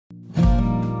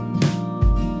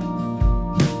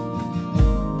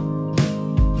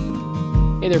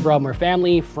Hey there, Broadmoor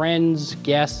family, friends,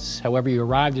 guests, however you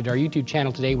arrived at our YouTube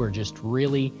channel today. We're just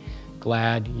really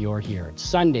glad you're here. It's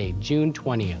Sunday, June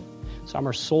 20th.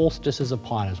 Summer solstice is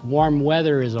upon us. Warm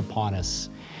weather is upon us.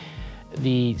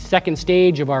 The second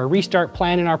stage of our restart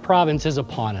plan in our province is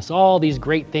upon us. All these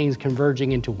great things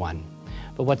converging into one.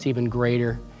 But what's even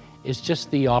greater is just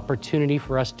the opportunity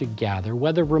for us to gather,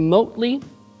 whether remotely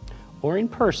or in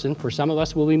person. For some of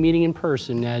us, we'll be meeting in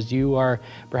person as you are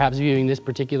perhaps viewing this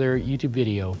particular YouTube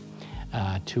video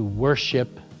to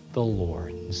worship the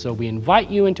Lord. And so we invite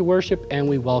you into worship and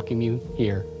we welcome you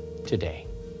here today.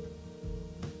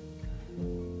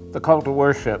 The call to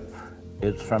worship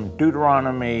is from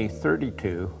Deuteronomy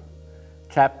 32,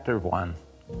 chapter 1,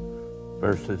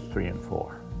 verses 3 and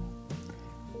 4.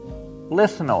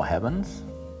 Listen, O heavens,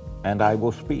 and I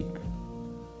will speak.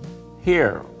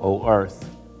 Hear, O earth,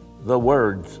 the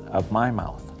words of my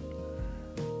mouth.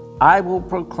 I will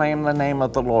proclaim the name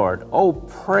of the Lord. Oh,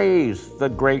 praise the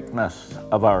greatness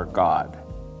of our God.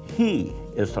 He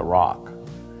is the rock.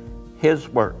 His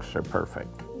works are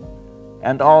perfect,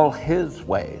 and all his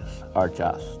ways are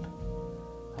just.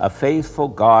 A faithful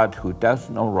God who does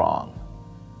no wrong,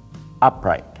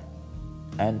 upright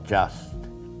and just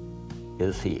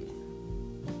is he.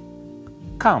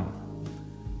 Come,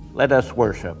 let us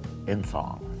worship in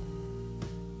song.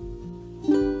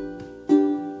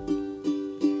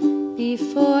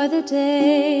 Before the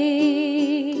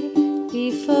day,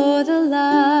 before the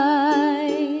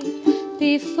light,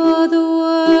 before the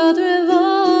world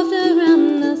revolved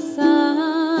around the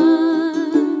sun,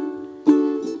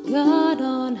 God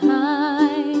on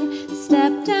high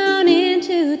stepped down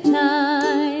into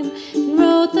time and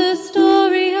wrote the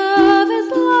story of his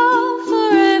love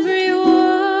for everyone.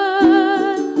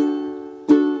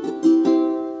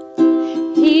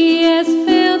 He has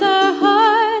filled our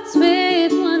hearts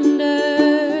with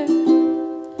wonder,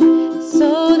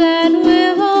 so that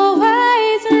we'll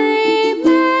always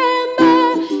remember.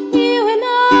 You and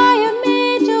I are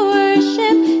made to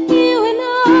worship. You and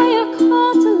I are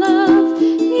called to love.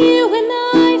 You and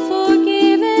I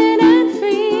forgiven and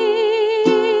free.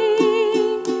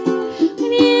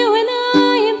 When you and I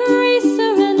embrace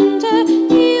surrender,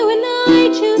 you and I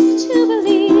choose to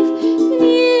believe. When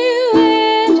you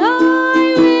and I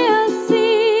will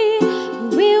see who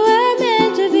we were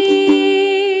meant to be.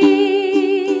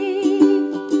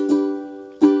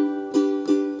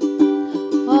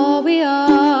 All we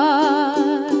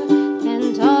are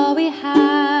and all we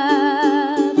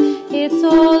have, it's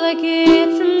all a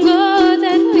gift from God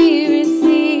that we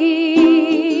receive.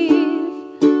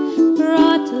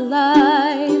 Brought to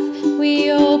life,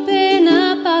 we open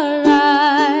up our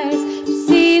eyes to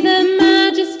see the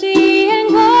majesty and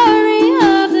glory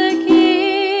of the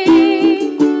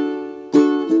King.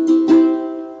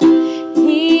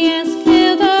 He has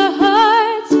filled our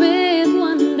hearts with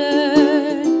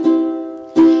wonder,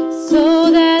 so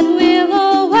that we'll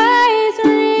always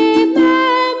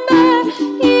remember.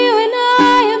 You and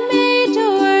I are made to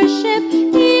worship.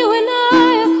 You and I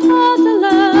are called to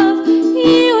love.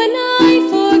 You and I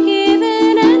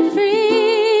forgiven and free.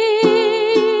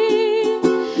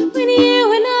 When you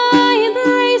and I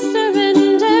embrace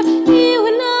surrender, you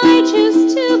and I choose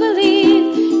to believe.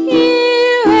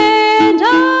 You and I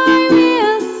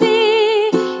will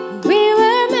see who we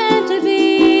were meant to be.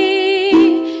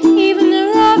 Even the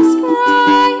rocks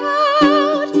cry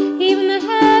out, even the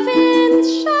heavens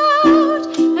shout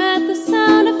at the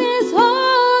sound of his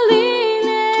holy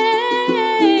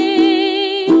name.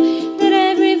 Let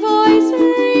every voice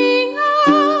ring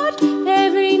out,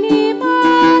 every knee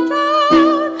bow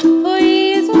down, for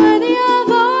he is worthy of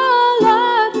all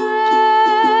our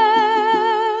praise.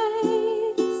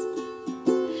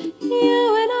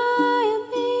 You and I are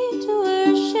made to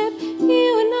worship. You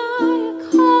and I are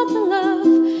called to love.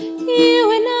 You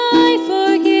and I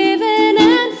forgiven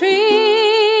and free.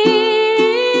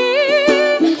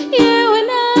 You and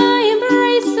I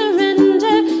embrace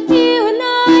surrender. You and I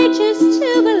choose to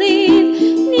believe.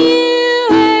 You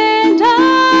and I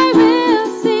will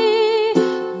see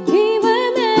who we were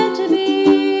meant to be.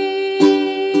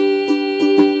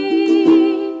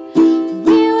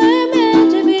 We were meant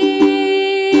to be.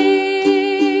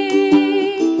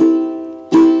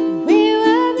 We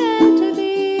were meant to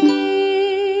be.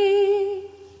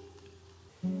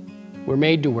 We're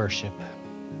made to worship.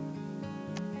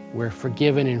 We're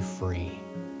forgiven and free.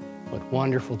 What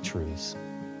wonderful truths.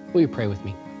 Will you pray with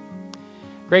me?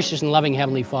 Gracious and loving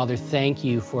Heavenly Father, thank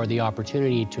you for the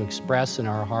opportunity to express in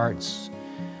our hearts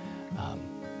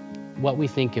what we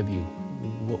think of you,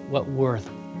 what worth,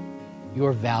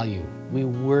 your value. We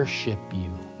worship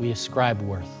you. We ascribe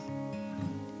worth.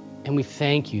 And we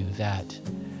thank you that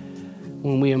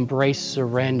When we embrace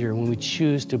surrender, when we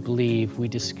choose to believe, we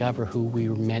discover who we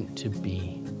were meant to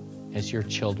be as your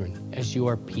children, as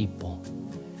your people,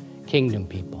 kingdom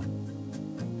people.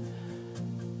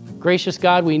 Gracious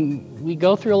God, we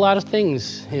go through a lot of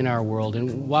things in our world,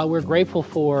 and while we're grateful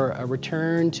for a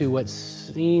return to what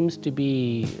seems to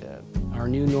be our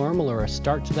new normal or a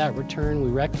start to that return, we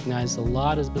recognize a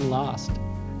lot has been lost.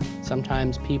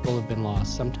 Sometimes people have been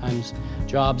lost, sometimes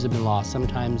jobs have been lost,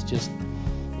 sometimes just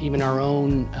even our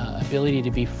own ability to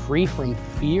be free from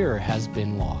fear has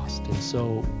been lost. And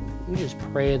so we just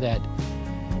pray that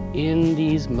in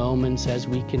these moments, as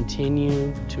we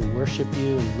continue to worship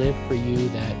you and live for you,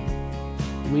 that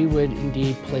we would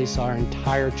indeed place our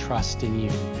entire trust in you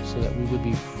so that we would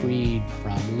be freed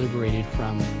from, liberated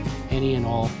from any and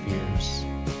all fears.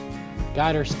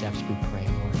 Guide our steps, we pray,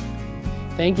 Lord.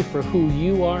 Thank you for who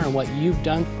you are and what you've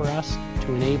done for us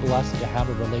to enable us to have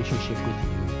a relationship with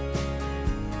you.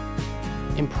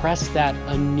 Impress that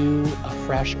anew,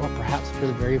 afresh, or perhaps for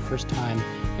the very first time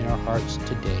in our hearts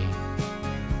today.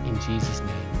 In Jesus'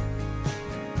 name,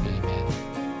 amen.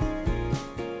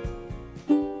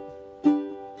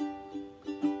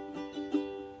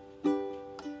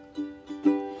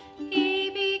 He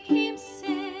became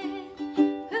sin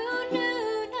who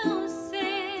knew no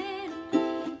sin,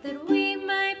 that we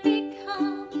might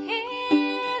become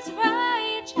his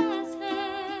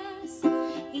righteousness.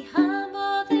 He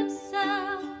humbled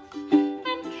himself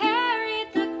and carried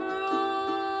the cross.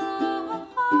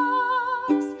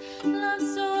 Love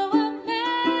so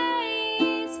amazing.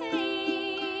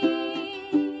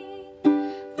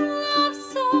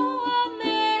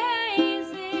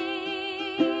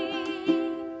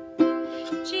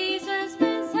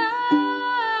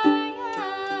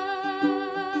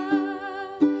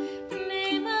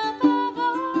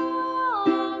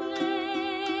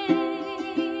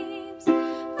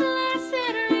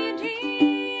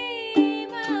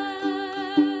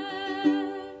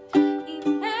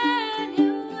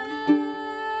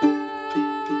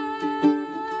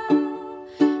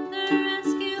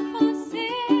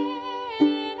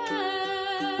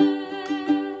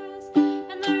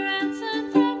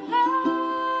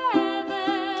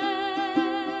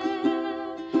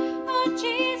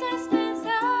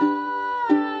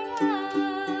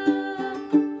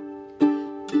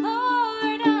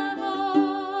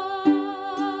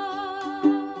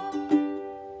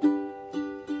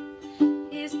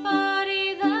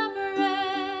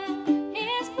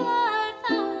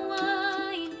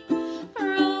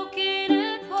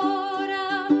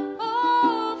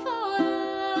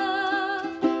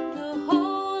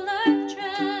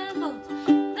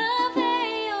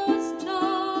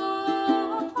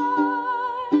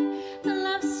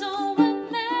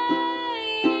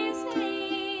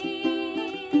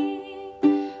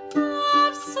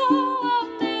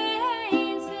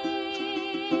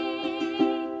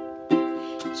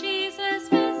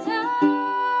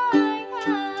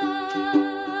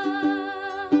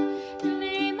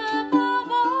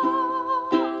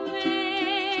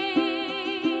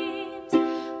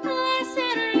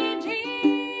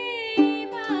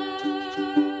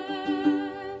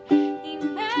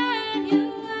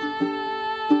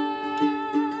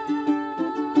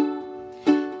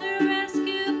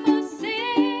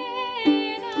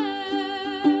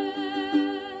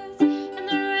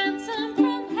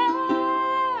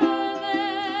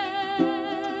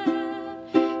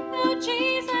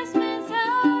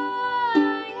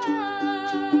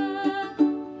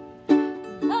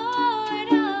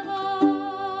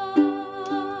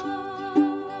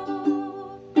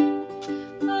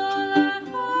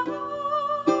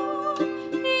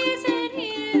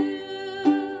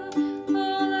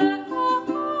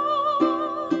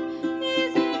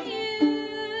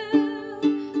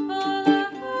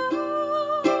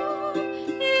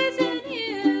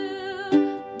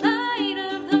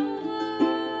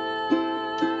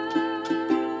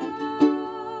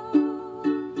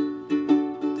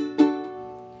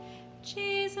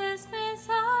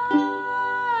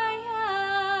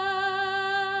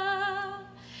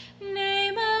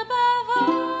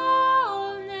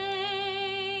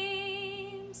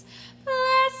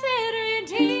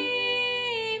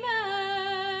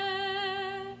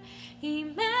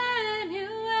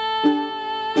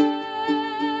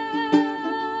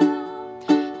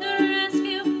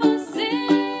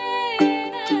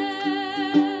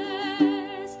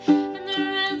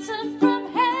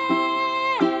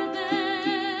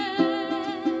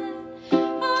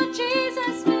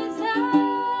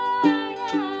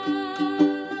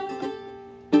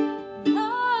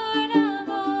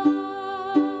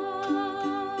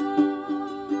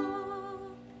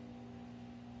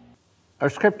 Our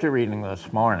scripture reading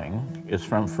this morning is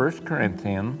from 1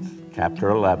 Corinthians chapter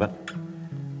 11,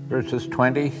 verses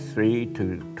 23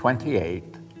 to 28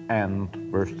 and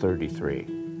verse 33.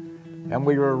 And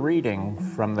we were reading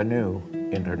from the New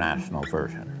International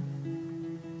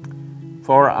Version.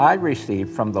 For I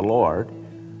received from the Lord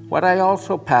what I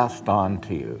also passed on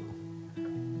to you.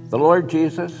 The Lord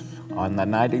Jesus, on the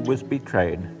night he was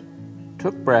betrayed,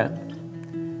 took bread,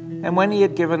 and when he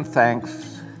had given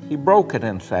thanks, he broke it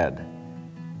and said,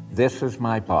 "This is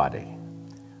my body,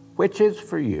 which is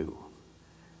for you.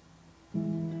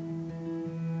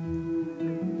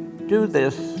 Do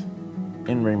this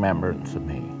in remembrance of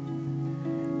me."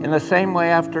 In the same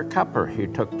way, after supper, he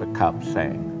took the cup,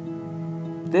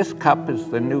 saying, "This cup is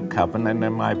the new covenant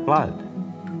in my blood.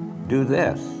 Do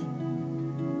this,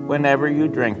 whenever you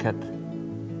drink it,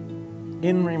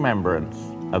 in remembrance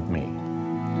of me.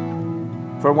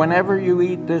 For whenever you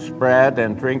eat this bread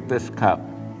and drink this cup,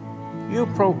 you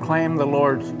proclaim the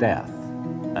Lord's death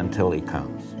until he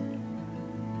comes.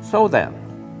 So then,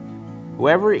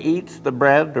 whoever eats the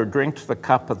bread or drinks the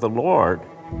cup of the Lord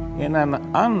in an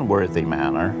unworthy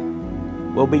manner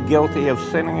will be guilty of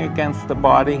sinning against the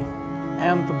body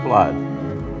and the blood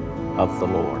of the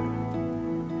Lord.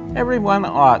 Everyone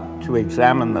ought to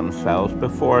examine themselves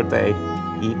before they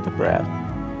eat the bread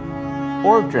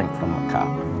or drink from the cup.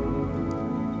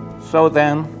 So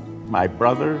then, my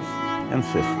brothers and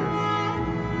sisters,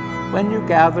 when you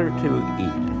gather to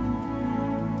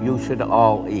eat, you should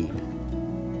all eat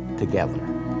together.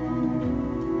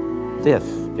 This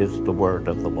is the word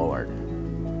of the Lord.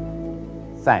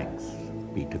 Thanks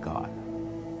be to God.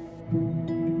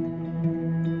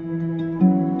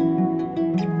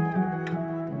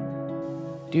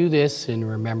 Do this in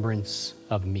remembrance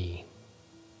of me.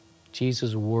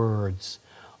 Jesus' words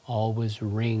always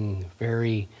ring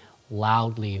very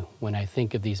loudly when I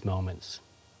think of these moments.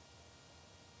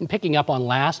 And picking up on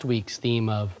last week's theme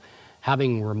of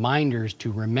having reminders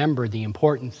to remember the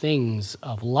important things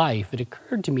of life, it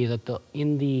occurred to me that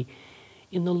in the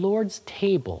Lord's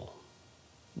table,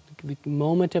 the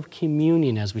moment of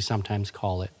communion, as we sometimes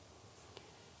call it,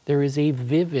 there is a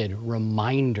vivid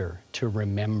reminder to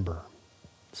remember.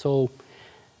 So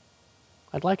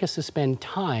I'd like us to spend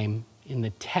time in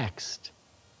the text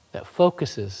that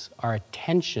focuses our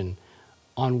attention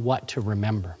on what to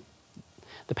remember.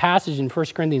 The passage in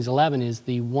 1 Corinthians 11 is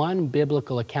the one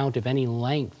biblical account of any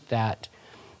length that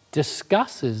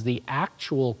discusses the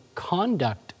actual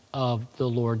conduct of the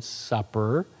Lord's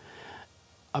Supper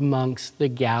amongst the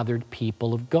gathered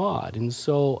people of God. And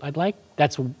so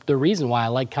that's the reason why I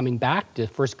like coming back to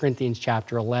 1 Corinthians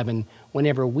chapter 11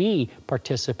 whenever we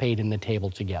participate in the table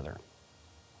together.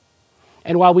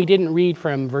 And while we didn't read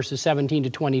from verses 17 to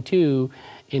 22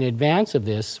 in advance of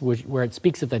this, where it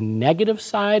speaks of the negative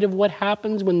side of what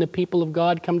happens when the people of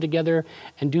God come together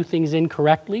and do things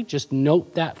incorrectly, just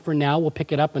note that for now. We'll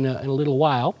pick it up in a little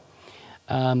while.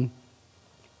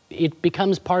 It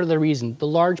becomes part of the reason, the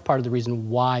large part of the reason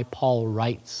why Paul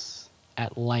writes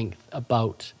at length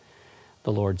about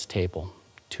the Lord's table,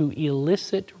 to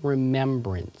elicit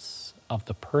remembrance of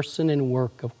the person and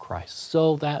work of Christ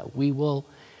so that we will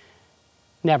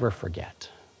never forget.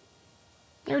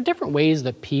 There are different ways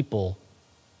that people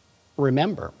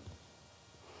remember.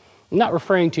 I'm not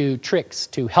referring to tricks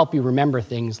to help you remember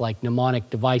things like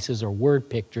mnemonic devices or word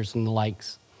pictures and the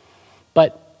likes,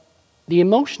 but the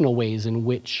emotional ways in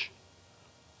which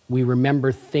we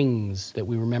remember things, that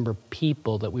we remember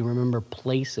people, that we remember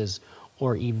places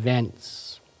or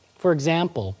events. For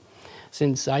example,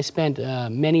 since I spent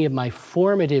many of my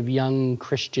formative young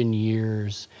Christian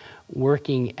years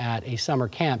working at a summer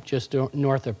camp just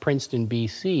north of Princeton,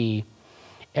 BC,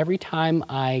 every time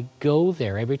I go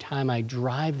there, every time I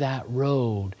drive that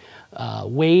road,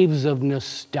 waves of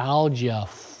nostalgia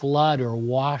flood or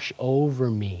wash over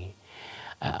me.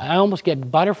 I almost get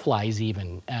butterflies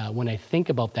even when I think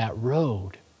about that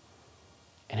road.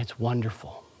 And it's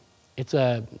wonderful. It's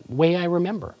a way I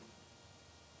remember.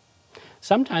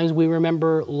 Sometimes we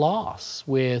remember loss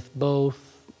with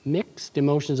both mixed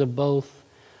emotions of both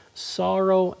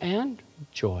sorrow and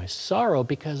joy. Sorrow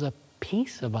because a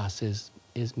piece of us is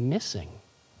missing.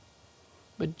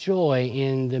 But joy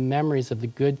in the memories of the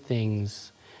good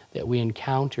things that we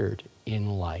encountered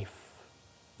in life.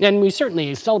 And we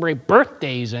certainly celebrate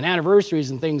birthdays and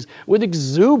anniversaries and things with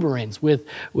exuberance,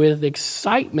 with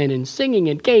excitement and singing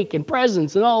and cake and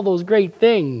presents and all those great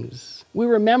things. We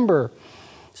remember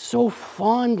so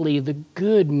fondly the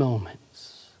good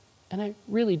moments. And I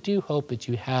really do hope that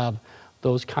you have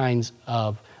those kinds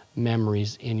of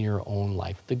memories in your own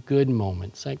life, the good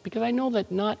moments. Because I know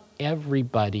that not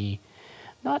everybody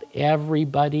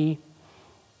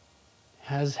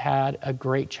has had a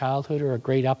great childhood or a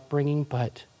great upbringing,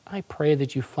 but I pray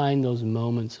that you find those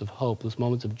moments of hope, those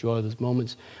moments of joy, those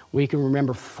moments where you can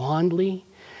remember fondly,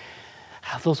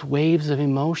 have those waves of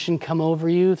emotion come over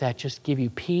you that just give you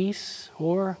peace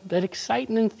or that excite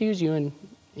and enthuse you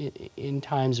in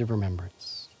times of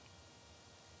remembrance.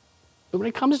 But when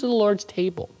it comes to the Lord's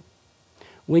table,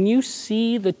 when you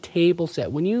see the table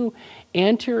set, when you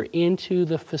enter into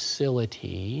the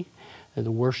facility, the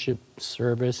worship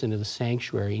service, into the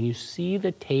sanctuary, and you see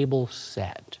the table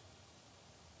set,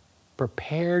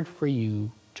 prepared for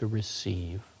you to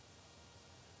receive,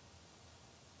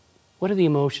 what are the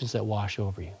emotions that wash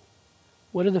over you?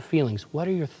 What are the feelings? What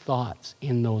are your thoughts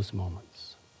in those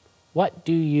moments? What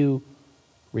do you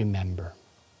remember?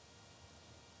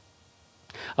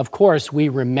 Of course, we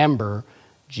remember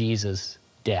Jesus'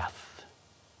 death,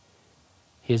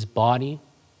 his body,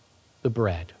 the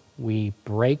bread. We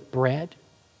break bread,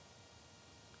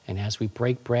 and as we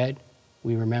break bread,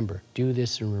 we remember, do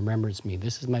this in remembrance of me.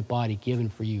 This is my body given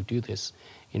for you. Do this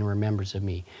in remembrance of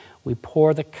me. We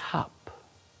pour the cup,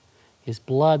 his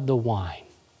blood, the wine,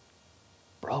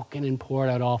 broken and poured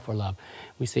out all for love.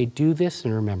 We say, do this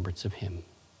in remembrance of him.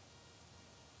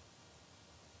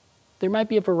 There might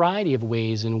be a variety of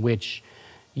ways in which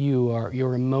your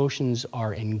emotions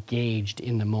are engaged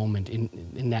in the moment,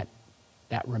 in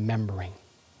that remembering.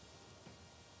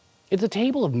 It's a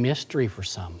table of mystery for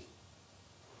some,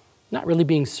 not really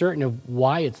being certain of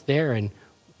why it's there and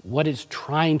what it's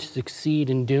trying to succeed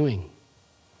in doing.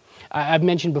 I've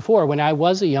mentioned before, when I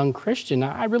was a young Christian,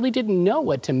 I really didn't know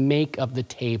what to make of the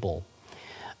table.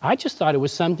 I just thought it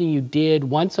was something you did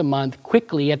once a month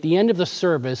quickly at the end of the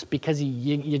service because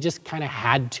you just kind of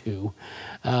had to.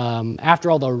 After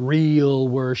all the real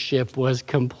worship was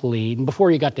complete and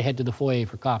before you got to head to the foyer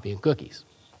for coffee and cookies.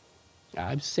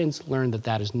 I've since learned that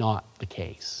that is not the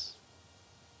case.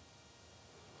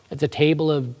 It's a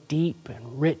table of deep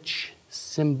and rich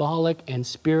symbolic and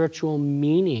spiritual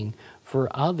meaning for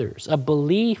others, a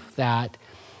belief that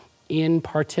in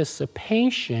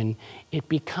participation, it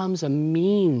becomes a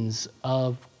means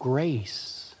of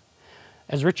grace.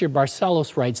 As Richard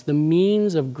Barcelos writes, the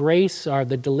means of grace are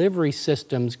the delivery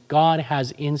systems God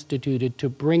has instituted to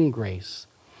bring grace.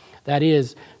 That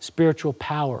is, spiritual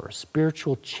power,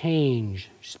 spiritual change,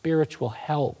 spiritual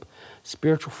help,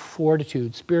 spiritual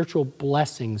fortitude, spiritual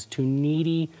blessings to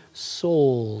needy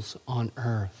souls on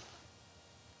earth.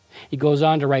 He goes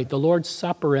on to write, the Lord's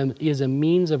Supper is a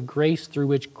means of grace through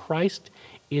which Christ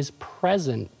is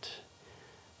present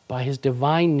by his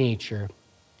divine nature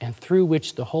and through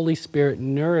which the Holy Spirit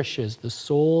nourishes the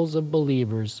souls of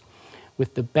believers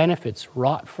with the benefits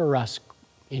wrought for us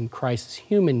in Christ's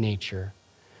human nature,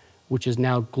 which is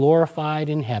now glorified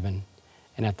in heaven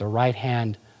and at the right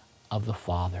hand of the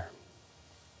Father.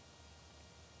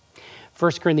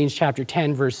 1 Corinthians chapter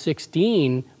 10, verse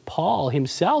 16, Paul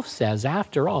himself says,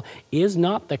 after all, is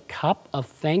not the cup of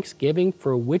thanksgiving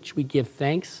for which we give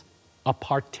thanks a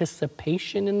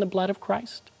participation in the blood of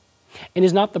Christ? And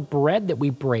is not the bread that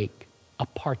we break a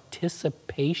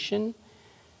participation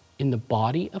in the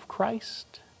body of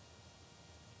Christ?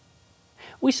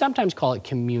 We sometimes call it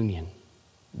communion,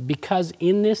 because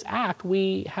in this act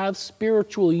we have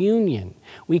spiritual union.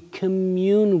 We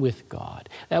commune with God.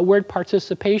 That word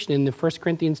participation in the 1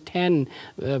 Corinthians 10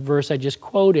 verse I just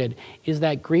quoted is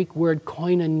that Greek word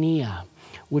koinonia,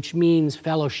 which means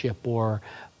fellowship or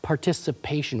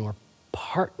participation or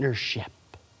partnership.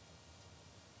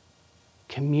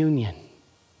 Communion.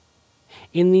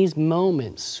 In these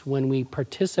moments when we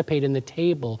participate in the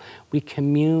table, we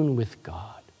commune with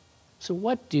God. So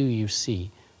what do you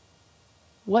see?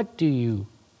 What do you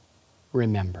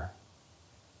remember?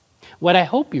 What I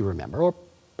hope you remember, or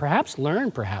perhaps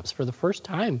learn perhaps for the first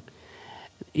time,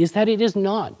 is that it is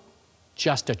not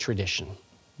just a tradition,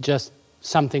 just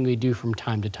something we do from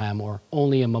time to time, or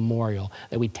only a memorial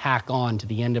that we tack on to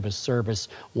the end of a service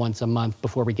once a month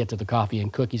before we get to the coffee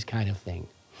and cookies kind of thing.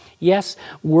 Yes,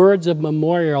 words of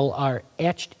memorial are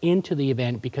etched into the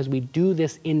event because we do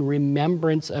this in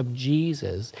remembrance of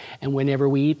Jesus. And whenever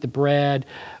we eat the bread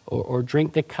or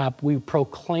drink the cup, we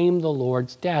proclaim the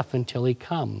Lord's death until he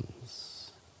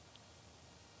comes.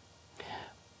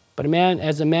 But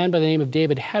as a man by the name of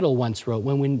David Heddle once wrote,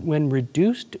 when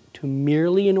reduced to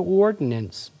merely an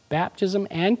ordinance, baptism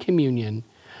and communion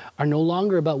are no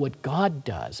longer about what God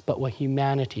does, but what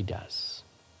humanity does.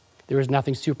 There is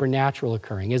nothing supernatural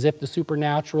occurring, as if the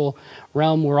supernatural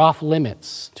realm were off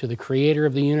limits to the creator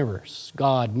of the universe,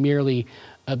 God merely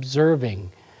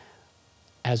observing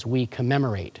as we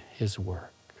commemorate his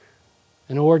work.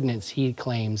 An ordinance, he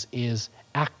claims, is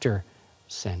actor-centered.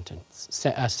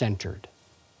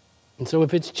 And so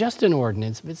if it's just an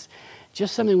ordinance, if it's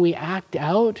just something we act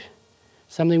out,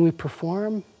 something we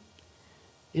perform,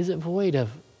 is it void of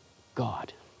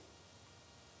God?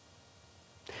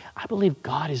 I believe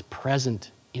God is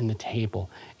present in the table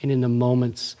and in the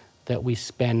moments that we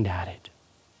spend at it.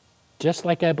 Just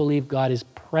like I believe God is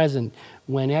present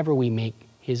whenever we make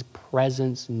his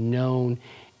presence known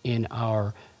in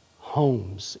our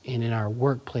homes and in our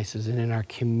workplaces and in our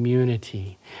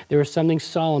community. There is something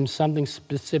solemn, something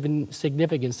specific,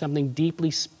 significant, something deeply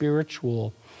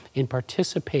spiritual in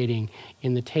participating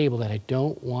in the table that I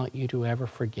don't want you to ever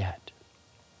forget.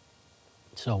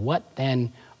 So what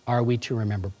then are we to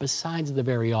remember? Besides the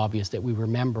very obvious that we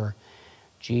remember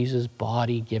Jesus'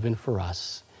 body given for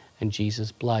us and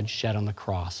Jesus' blood shed on the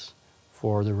cross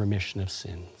for the remission of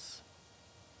sins.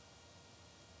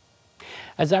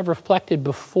 As I've reflected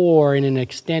before in an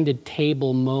extended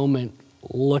table moment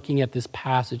looking at this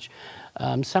passage,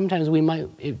 sometimes we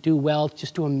might do well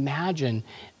just to imagine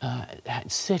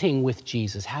sitting with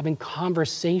Jesus, having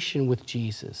conversation with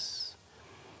Jesus.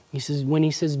 He says, when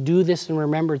he says, do this in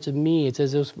remembrance of me, it's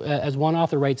as one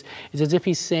author writes, it's as if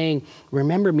he's saying,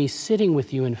 remember me sitting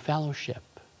with you in fellowship.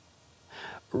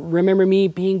 Remember me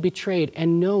being betrayed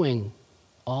and knowing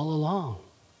all along.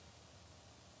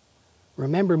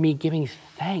 Remember me giving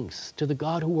thanks to the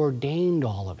God who ordained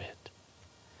all of it.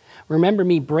 Remember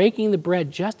me breaking the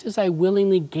bread just as I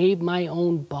willingly gave my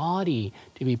own body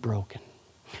to be broken.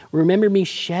 Remember me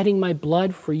shedding my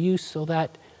blood for you so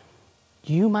that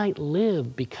you might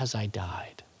live because I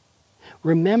died.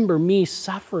 Remember me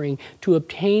suffering to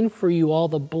obtain for you all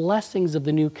the blessings of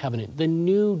the new covenant, the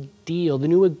new deal, the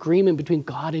new agreement between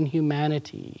God and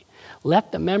humanity.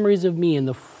 Let the memories of me and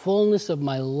the fullness of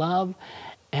my love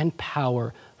and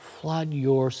power flood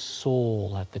your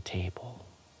soul at the table.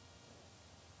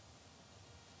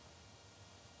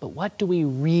 But what do we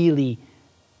really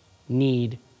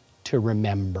need to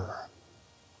remember?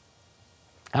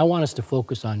 I want us to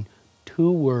focus on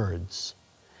two words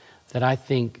that I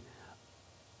think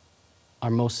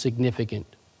are most significant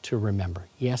to remember.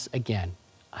 Yes, again,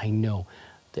 I know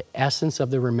the essence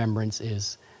of the remembrance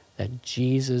is that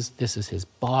Jesus, this is his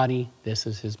body, this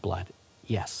is his blood.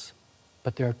 Yes.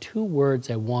 But there are two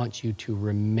words I want you to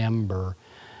remember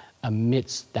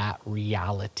amidst that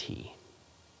reality.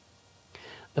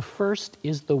 The first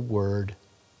is the word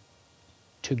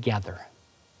together.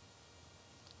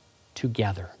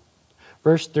 Together.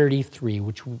 Verse 33,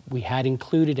 which we had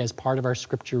included as part of our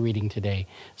scripture reading today,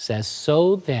 says,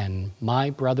 so then, my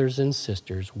brothers and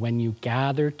sisters, when you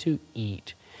gather to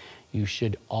eat, you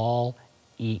should all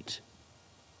eat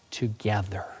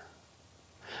together.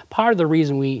 Part of the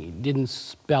reason we didn't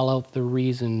spell out the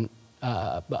reason,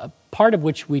 part of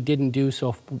which we didn't do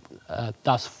so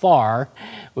thus far,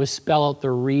 was spell out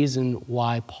the reason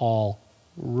why Paul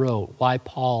wrote, why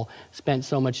Paul spent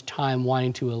so much time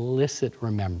wanting to elicit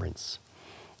remembrance.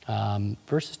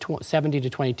 Verses 70 to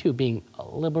 22 being a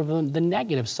little bit of the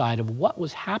negative side of what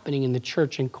was happening in the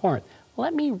church in Corinth.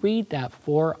 Let me read that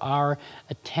for our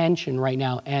attention right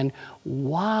now and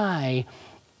why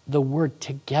the word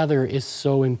together is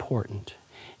so important.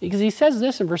 Because he says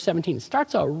this in verse 17. It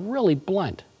starts out really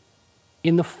blunt.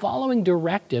 In the following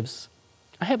directives,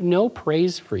 I have no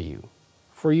praise for you,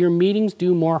 for your meetings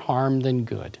do more harm than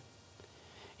good.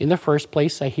 In the first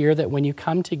place, I hear that when you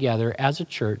come together as a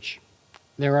church,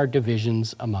 there are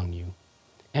divisions among you,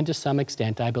 and to some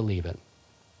extent I believe it.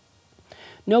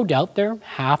 No doubt there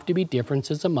have to be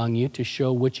differences among you to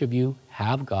show which of you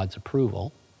have God's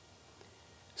approval.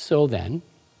 So then,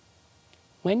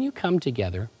 when you come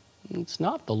together, it's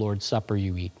not the Lord's Supper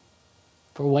you eat.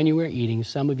 For when you are eating,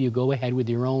 some of you go ahead with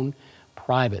your own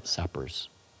private suppers.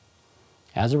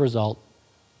 As a result,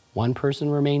 one person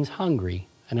remains hungry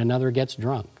and another gets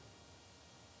drunk.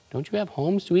 Don't you have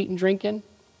homes to eat and drink in?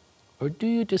 Or do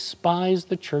you despise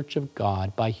the church of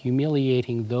God by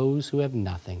humiliating those who have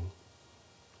nothing?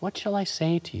 What shall I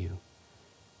say to you?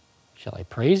 Shall I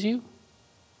praise you?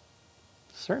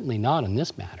 Certainly not in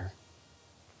this matter.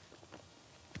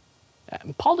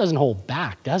 Paul doesn't hold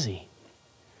back, does he?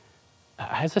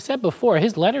 As I said before,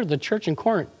 his letter to the church in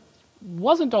Corinth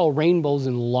wasn't all rainbows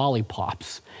and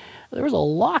lollipops. There was a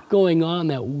lot going on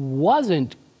that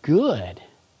wasn't good,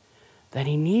 that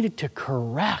he needed to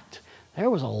correct. There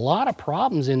was a lot of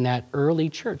problems in that early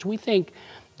church. We think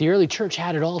the early church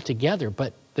had it all together,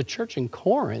 but the church in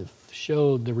Corinth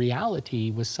showed the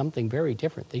reality was something very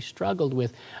different. They struggled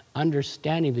with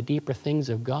understanding the deeper things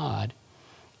of God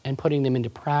and putting them into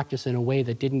practice in a way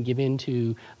that didn't give in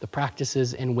to the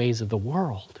practices and ways of the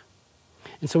world.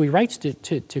 And so he writes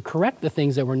to correct the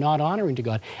things that were not honoring to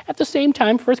God. At the same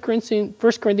time, 1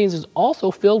 Corinthians is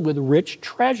also filled with rich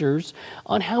treasures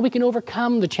on how we can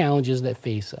overcome the challenges that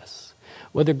face us,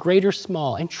 whether great or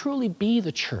small, and truly be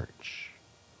the church.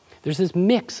 There's this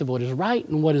mix of what is right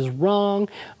and what is wrong,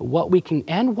 what we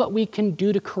can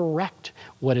do to correct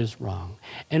what is wrong.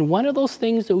 And one of those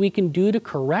things that we can do to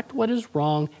correct what is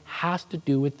wrong has to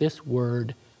do with this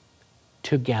word,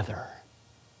 together.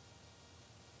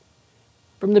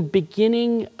 From the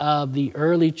beginning of the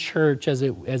early church as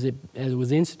it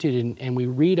was instituted and we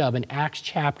read of in Acts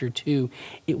chapter 2,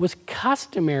 it was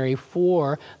customary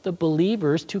for the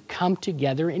believers to come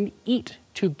together and eat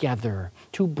together,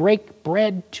 to break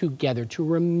bread together, to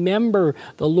remember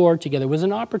the Lord together. It was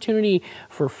an opportunity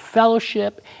for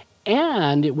fellowship,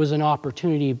 and it was an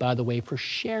opportunity, by the way, for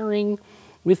sharing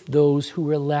with those who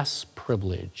were less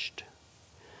privileged.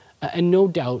 And no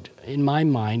doubt in my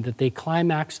mind that they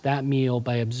climaxed that meal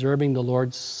by observing the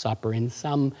Lord's Supper in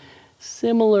some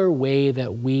similar way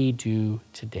that we do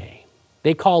today.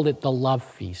 They called it the love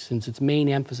feast, since its main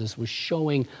emphasis was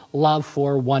showing love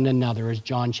for one another, as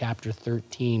John chapter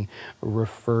 13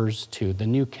 refers to, the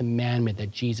new commandment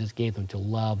that Jesus gave them to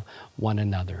love one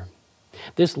another.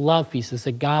 This love feast, this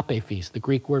agape feast, the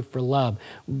Greek word for love,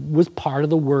 was part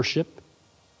of the worship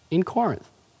in Corinth.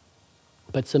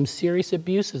 But some serious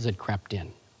abuses had crept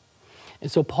in. And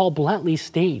so Paul bluntly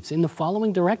states in the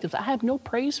following directives, I have no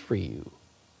praise for you.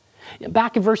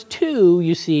 Back in verse 2,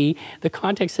 you see, the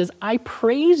context says, I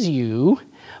praise you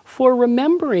for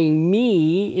remembering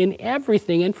me in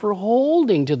everything and for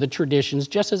holding to the traditions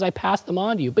just as I passed them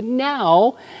on to you. But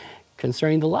now,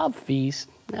 concerning the love feast,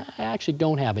 I actually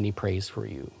don't have any praise for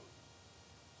you.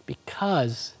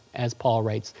 Because, as Paul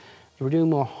writes, they were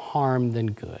doing more harm than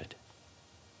good.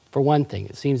 For one thing,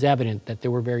 it seems evident that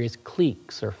there were various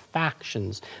cliques or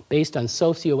factions based on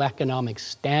socioeconomic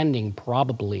standing,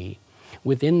 probably,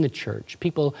 within the church.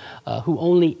 People who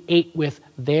only ate with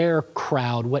their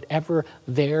crowd, whatever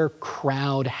their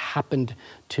crowd happened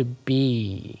to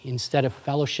be, instead of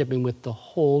fellowshipping with the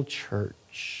whole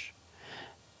church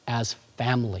as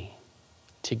family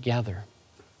together.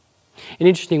 And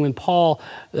interesting,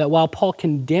 while Paul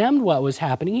condemned what was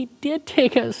happening, he did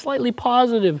take a slightly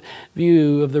positive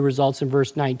view of the results in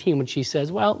verse 19, when he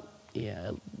says, well,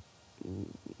 yeah,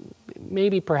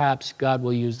 maybe perhaps God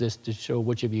will use this to show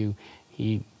which of you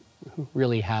he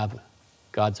really have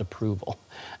God's approval.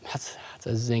 That's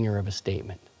a zinger of a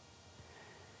statement.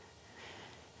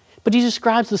 But he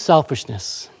describes the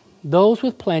selfishness. Those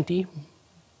with plenty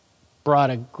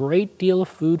brought a great deal of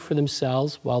food for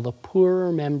themselves, while the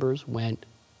poorer members went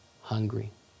hungry.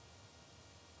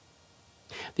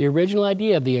 The original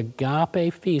idea of the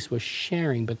agape feast was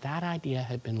sharing, but that idea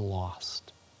had been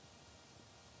lost.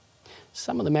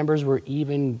 Some of the members were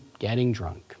even getting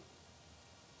drunk.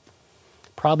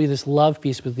 Probably this love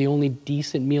feast was the only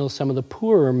decent meal some of the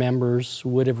poorer members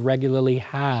would have regularly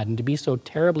had, and to be so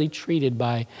terribly treated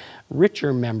by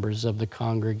richer members of the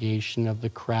congregation, of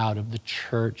the crowd, of the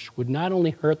church, would not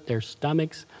only hurt their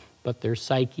stomachs, but their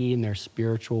psyche and their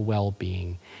spiritual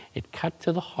well-being. It cut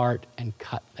to the heart and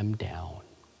cut them down.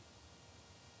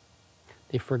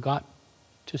 They forgot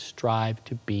to strive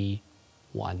to be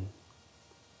one.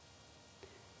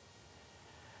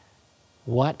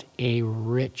 What a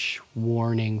rich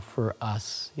warning for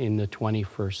us in the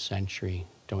 21st century,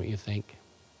 don't you think?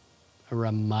 A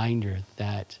reminder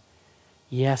that,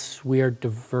 yes, we are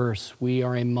diverse. We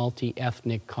are a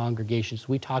multi-ethnic congregation. So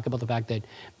we talk about the fact that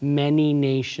many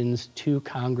nations, 2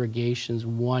 congregations,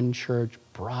 1 church,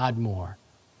 Broadmoor.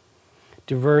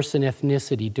 Diverse in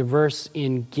ethnicity, diverse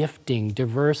in gifting,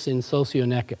 diverse in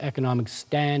socioeconomic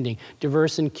standing,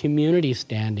 diverse in community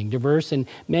standing, diverse in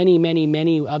many, many,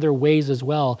 many other ways as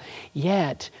well.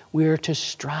 Yet, we are to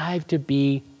strive to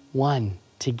be one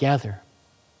together.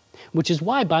 Which is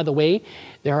why, by the way,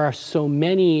 there are so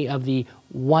many of the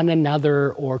one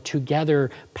another or together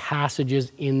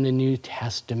passages in the New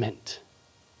Testament.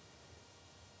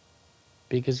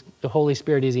 Because the Holy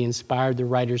Spirit, as He inspired the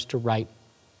writers to write,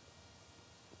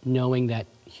 knowing that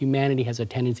humanity has a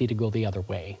tendency to go the other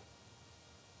way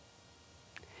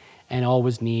and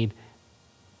always need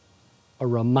a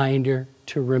reminder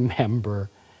to remember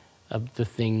of the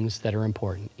things that are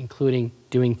important, including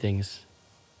doing things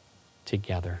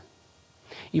together.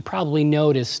 You probably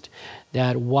noticed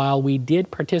that while we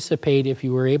did participate, if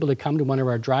you were able to come to one of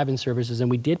our drive-in services, and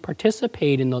we did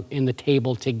participate in the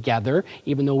table together,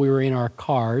 even though we were in our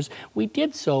cars, we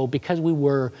did so because we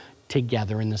were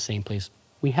together in the same place.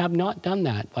 We have not done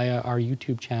that via our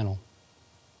YouTube channel,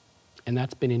 and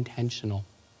that's been intentional.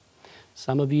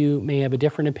 Some of you may have a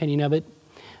different opinion of it,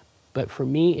 But for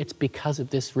me, it's because of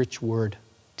this rich word,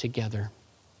 together.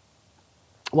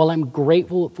 While I'm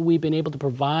grateful that we've been able to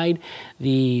provide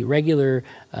the regular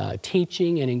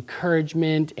teaching and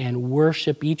encouragement and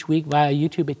worship each week via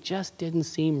YouTube, it just didn't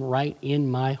seem right in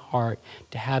my heart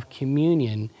to have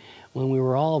communion when we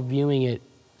were all viewing it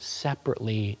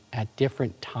separately at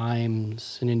different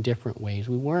times and in different ways.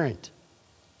 We weren't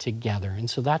together, and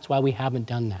so that's why we haven't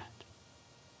done that.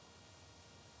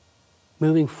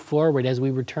 Moving forward, as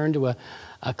we return to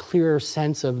a clearer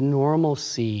sense of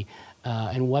normalcy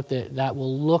and what that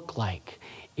will look like,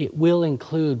 it will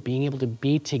include being able to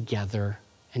be together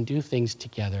and do things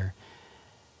together.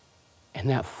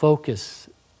 And that focus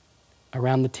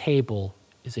around the table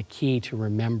is a key to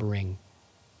remembering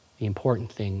the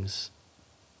important things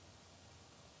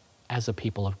as a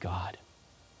people of God.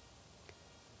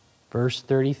 Verse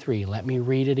 33, let me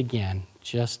read it again,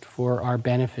 just for our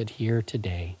benefit here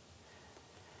today.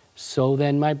 So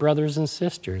then, my brothers and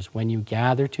sisters, when you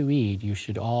gather to eat, you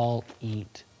should all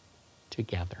eat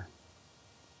together.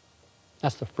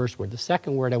 That's the first word. The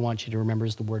second word I want you to remember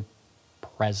is the word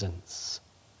presence.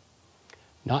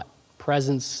 Not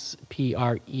presence,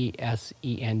 P-R-E-S-E-N-T-S,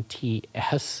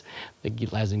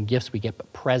 as in gifts we get,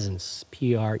 but presence,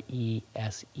 P-R-E-S-E-N-C-E.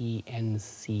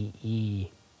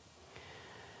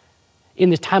 In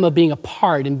this time of being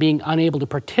apart and being unable to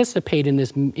participate in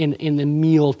this in the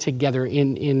meal together,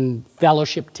 in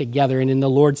fellowship together, and in the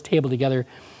Lord's table together,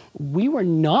 we were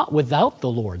not without the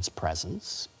Lord's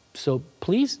presence. So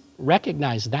please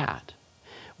recognize that.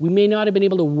 We may not have been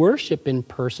able to worship in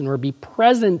person or be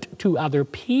present to other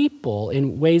people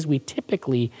in ways we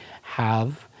typically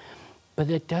have, but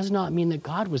that does not mean that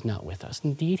God was not with us.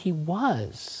 Indeed, he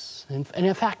was. And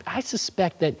in fact, I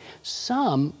suspect that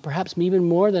some, perhaps even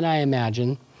more than I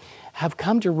imagine, have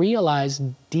come to realize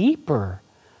deeper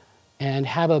and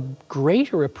have a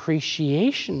greater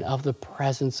appreciation of the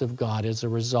presence of God as a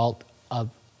result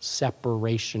of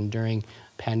separation during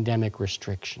pandemic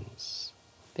restrictions.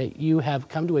 That you have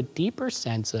come to a deeper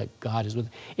sense that God is with.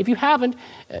 If you haven't,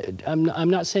 I'm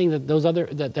not saying that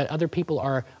that other people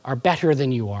are better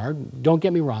than you are. Don't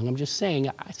get me wrong. I'm just saying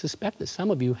I suspect that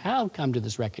some of you have come to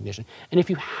this recognition. And if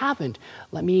you haven't,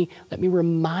 let me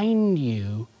remind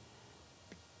you.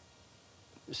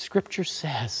 Scripture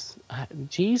says,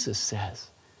 Jesus says,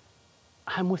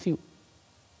 I'm with you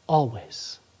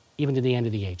always, even to the end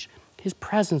of the age. His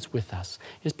presence with us.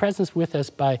 His presence with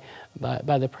us by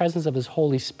the presence of his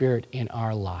Holy Spirit in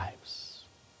our lives.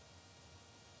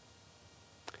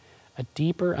 A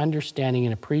deeper understanding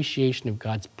and appreciation of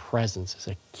God's presence is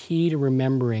a key to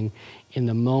remembering in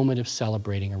the moment of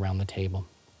celebrating around the table.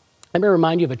 Let me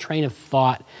remind you of a train of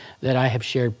thought that I have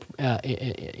shared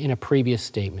in a previous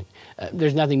statement.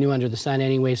 There's nothing new under the sun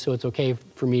anyway, so it's okay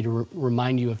for me to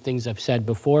remind you of things I've said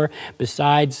before.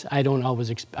 Besides, I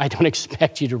don't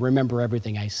expect you to remember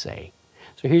everything I say.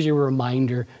 So here's your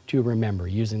reminder to remember,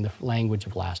 using the language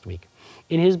of last week.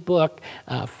 In his book,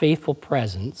 Faithful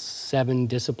Presence, 7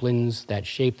 Disciplines That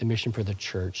Shape the Mission for the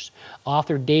Church,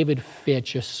 author David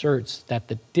Fitch asserts that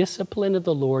the discipline of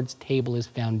the Lord's table is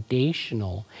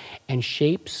foundational and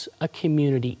shapes a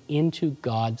community into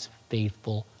God's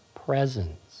faithful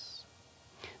presence.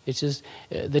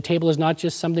 The table is not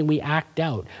just something we act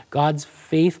out. God's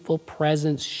faithful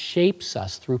presence shapes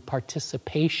us through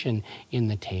participation in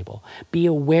the table. Be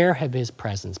aware of his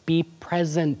presence. Be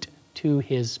present to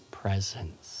his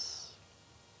presence.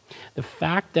 The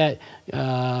fact that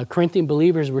Corinthian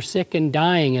believers were sick and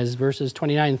dying, as verses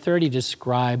 29 and 30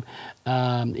 describe,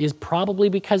 is probably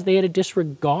because they had a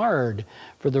disregard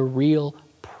for the real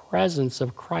presence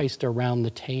of Christ around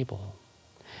the table.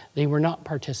 They were not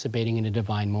participating in a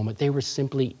divine moment. They were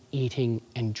simply eating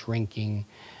and drinking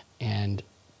and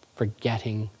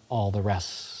forgetting all the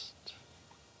rest.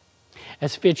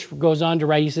 As Fitch goes on to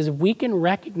write, he says, if we can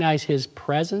recognize his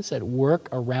presence at work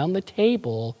around the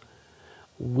table,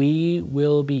 we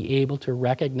will be able to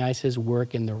recognize his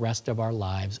work in the rest of our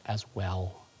lives as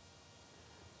well.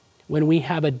 When we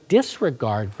have a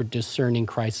disregard for discerning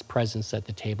Christ's presence at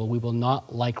the table, we will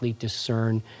not likely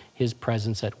discern his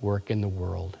presence at work in the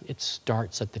world. It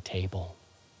starts at the table.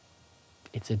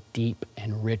 It's a deep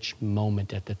and rich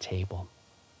moment at the table.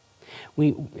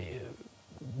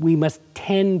 We must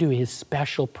tend to his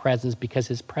special presence because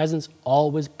his presence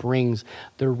always brings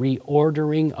the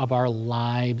reordering of our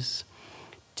lives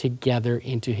together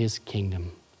into his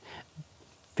kingdom.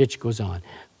 Fitch goes on.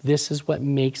 This is what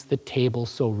makes the table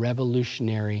so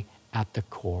revolutionary at the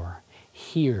core.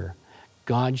 Here,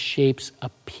 God shapes a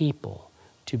people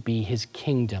to be his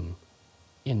kingdom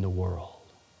in the world.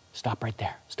 Stop right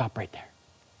there. Stop right there.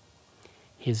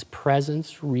 His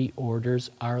presence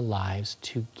reorders our lives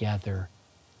together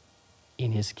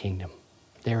in His kingdom.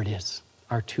 There it is,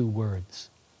 our two words.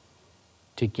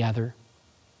 Together,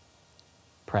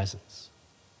 presence.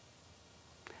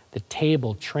 The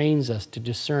table trains us to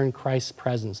discern Christ's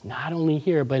presence, not only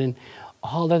here, but in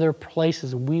all other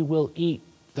places we will eat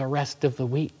the rest of the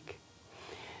week.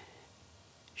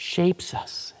 Shapes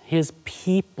us, His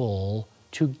people,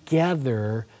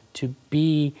 together to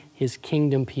be His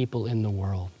kingdom people in the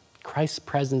world. Christ's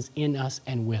presence in us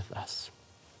and with us.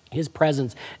 His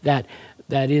presence that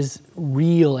is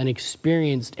real and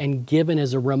experienced and given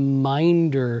as a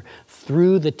reminder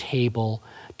through the table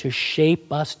to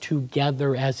shape us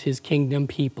together as His kingdom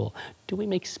people. Do we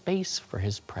make space for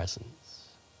His presence?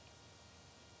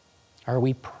 Are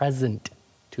we present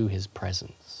to His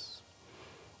presence?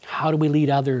 How do we lead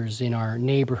others in our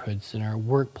neighborhoods, in our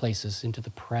workplaces, into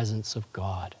the presence of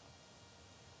God?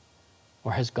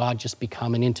 Or has God just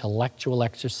become an intellectual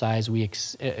exercise we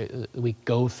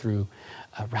go through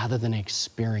rather than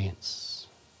experience?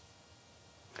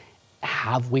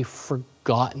 Have we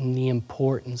forgotten the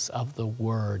importance of the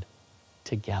Word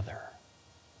together?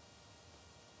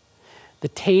 The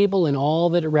table and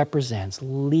all that it represents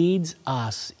leads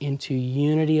us into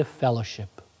unity of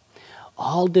fellowship.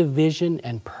 All division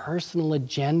and personal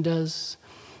agendas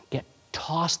get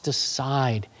tossed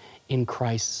aside in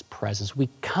Christ's presence. We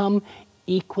come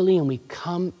equally and we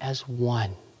come as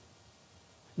one.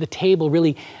 The table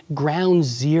really ground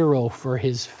zero for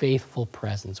His faithful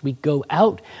presence. We go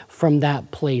out from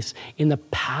that place in the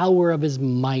power of His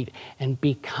might and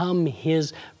become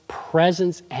His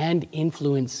presence and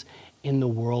influence in the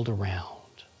world around.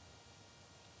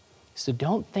 So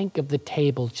don't think of the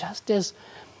table just as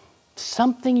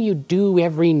something you do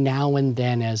every now and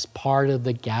then as part of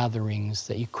the gatherings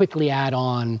that you quickly add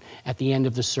on at the end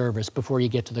of the service before you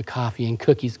get to the coffee and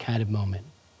cookies kind of moment.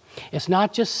 It's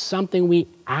not just something we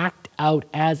act out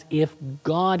as if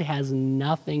God has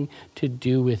nothing to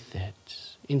do with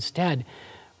it. Instead,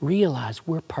 realize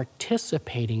we're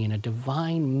participating in a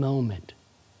divine moment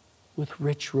with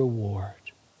rich reward.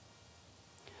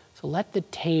 So let the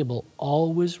table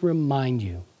always remind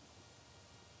you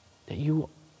that you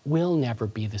will never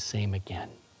be the same again.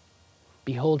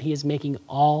 Behold, He is making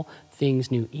all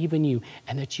things new, even you,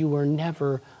 and that you are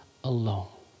never alone.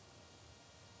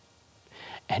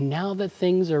 And now that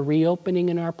things are reopening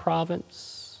in our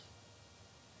province,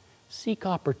 seek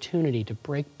opportunity to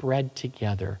break bread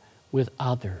together with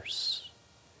others,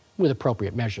 with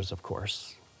appropriate measures, of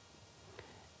course,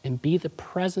 and be the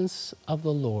presence of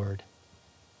the Lord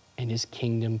and His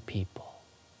kingdom people.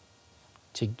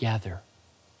 Together,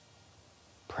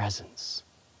 presence.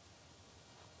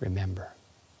 Remember.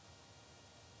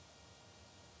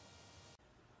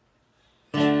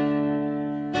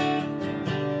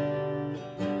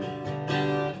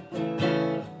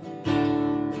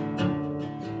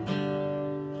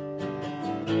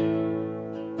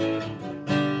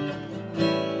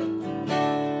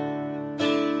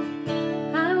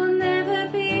 I will never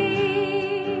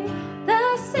be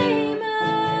the same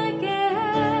again.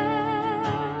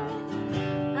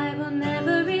 I will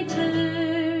never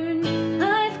return.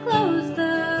 I've closed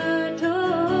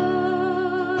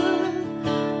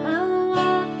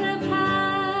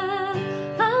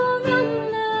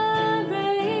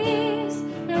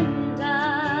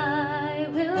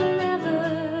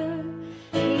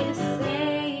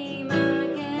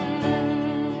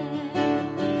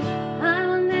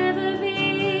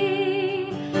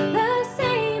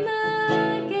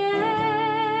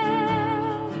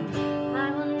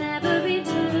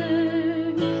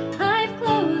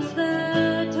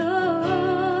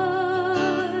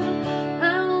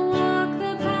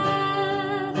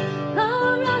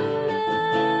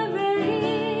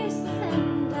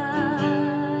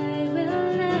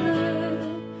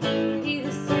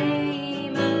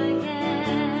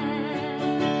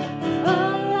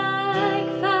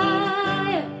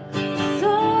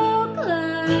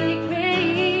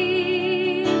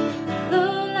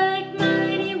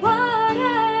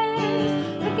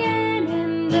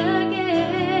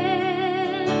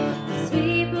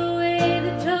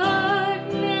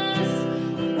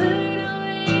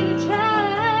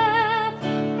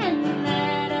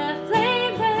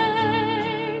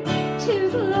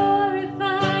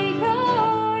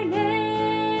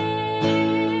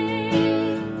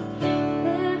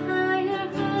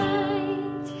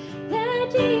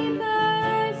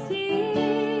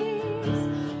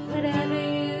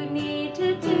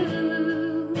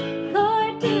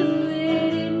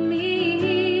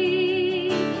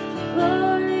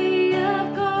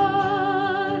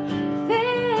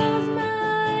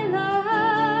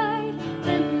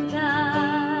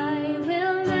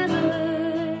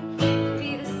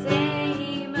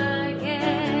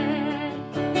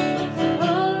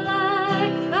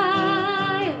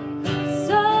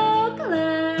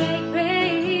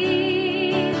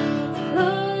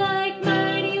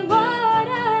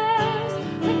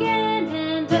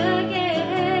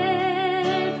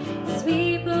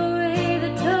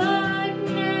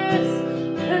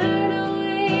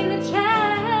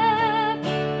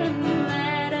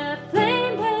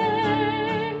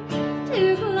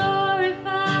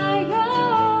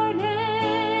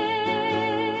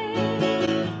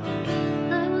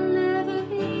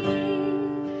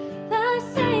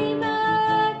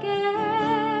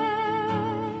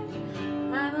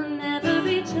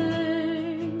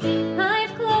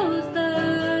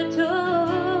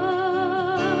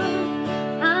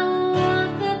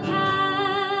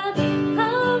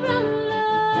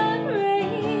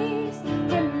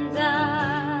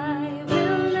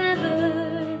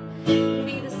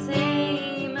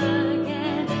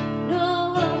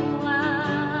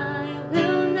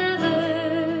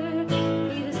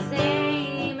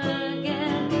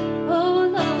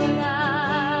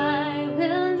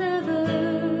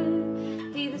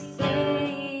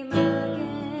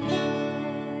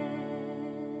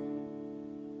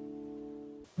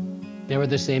never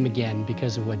the same again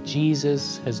because of what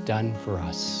Jesus has done for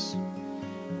us.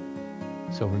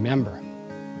 So remember,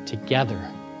 together,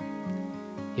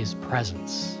 his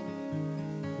presence.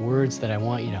 Words that I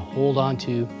want you to hold on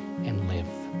to and live.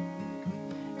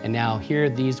 And now hear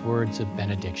these words of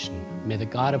benediction. May the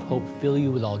God of hope fill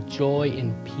you with all joy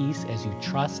and peace as you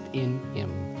trust in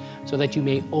him, so that you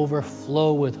may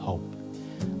overflow with hope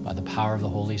by the power of the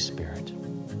Holy Spirit.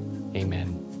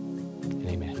 Amen and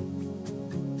amen.